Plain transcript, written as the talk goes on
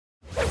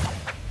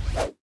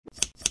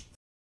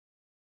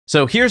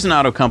So here's an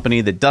auto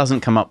company that doesn't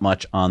come up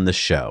much on the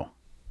show.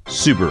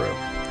 Subaru.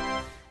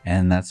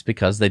 And that's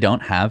because they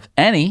don't have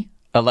any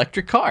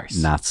electric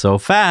cars. Not so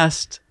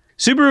fast.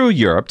 Subaru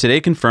Europe today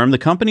confirmed the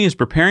company is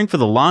preparing for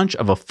the launch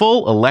of a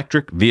full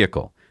electric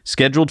vehicle.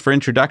 Scheduled for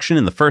introduction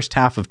in the first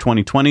half of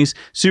 2020s,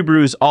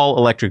 Subaru's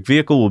all-electric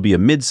vehicle will be a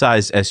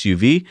mid-sized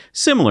SUV,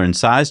 similar in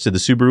size to the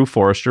Subaru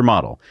Forester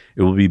model.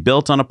 It will be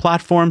built on a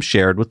platform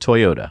shared with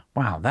Toyota.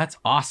 Wow, that's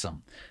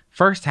awesome.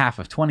 First half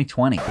of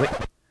 2020. Wait,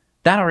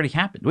 that already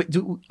happened. Wait,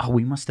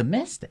 we must have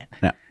missed it.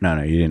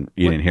 No, you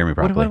didn't hear me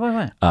properly.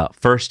 What?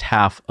 First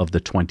half of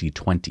the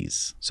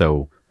 2020s.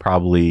 So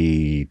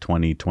probably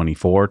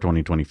 2024,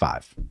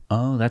 2025.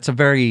 Oh, that's a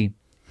very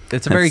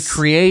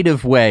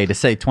creative way to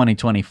say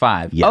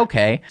 2025. Yeah.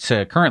 Okay.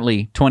 So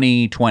currently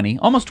 2020,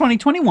 almost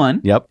 2021.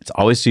 Yep. It's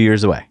always 2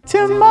 years away.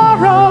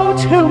 Tomorrow,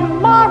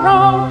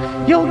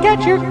 you'll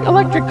get your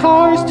electric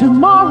cars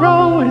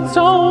tomorrow. It's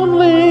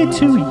only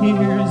 2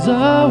 years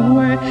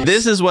away.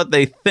 This is what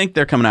they think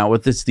they're coming out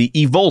with. It's the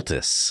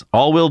eVoltus.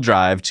 All-wheel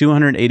drive,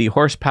 280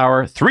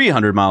 horsepower,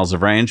 300 miles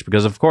of range,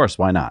 because of course,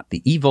 why not?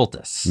 The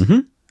eVoltus. Mm-hmm.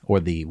 Or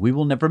the we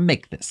will never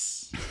make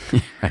this.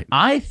 Right.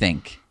 I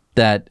think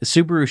that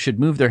Subaru should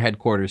move their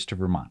headquarters to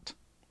Vermont,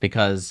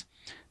 because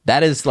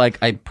that is like,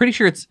 I'm pretty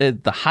sure it's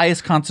the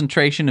highest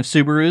concentration of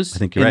Subarus. I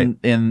think you're right.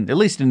 At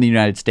least in the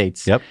United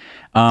States. Yep.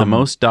 The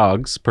most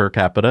dogs per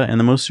capita and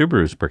the most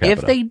Subarus per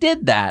capita. If they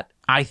did that,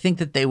 I think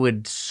that they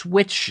would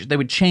switch, they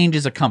would change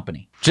as a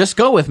company. Just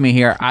go with me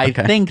here. I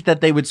think that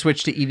they would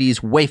switch to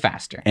EVs way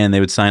faster. And they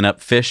would sign up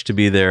Fish to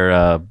be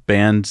their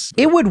bands.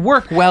 It would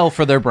work well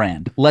for their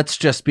brand. Let's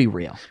just be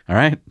real. All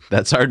right.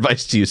 That's our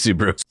advice to you,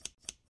 Subaru.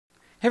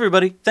 Hey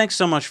everybody, thanks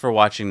so much for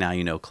watching Now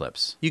You Know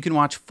Clips. You can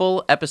watch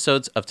full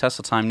episodes of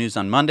Tesla Time News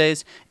on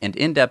Mondays and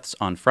in-depths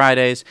on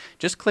Fridays.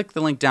 Just click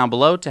the link down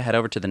below to head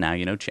over to the Now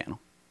You Know channel.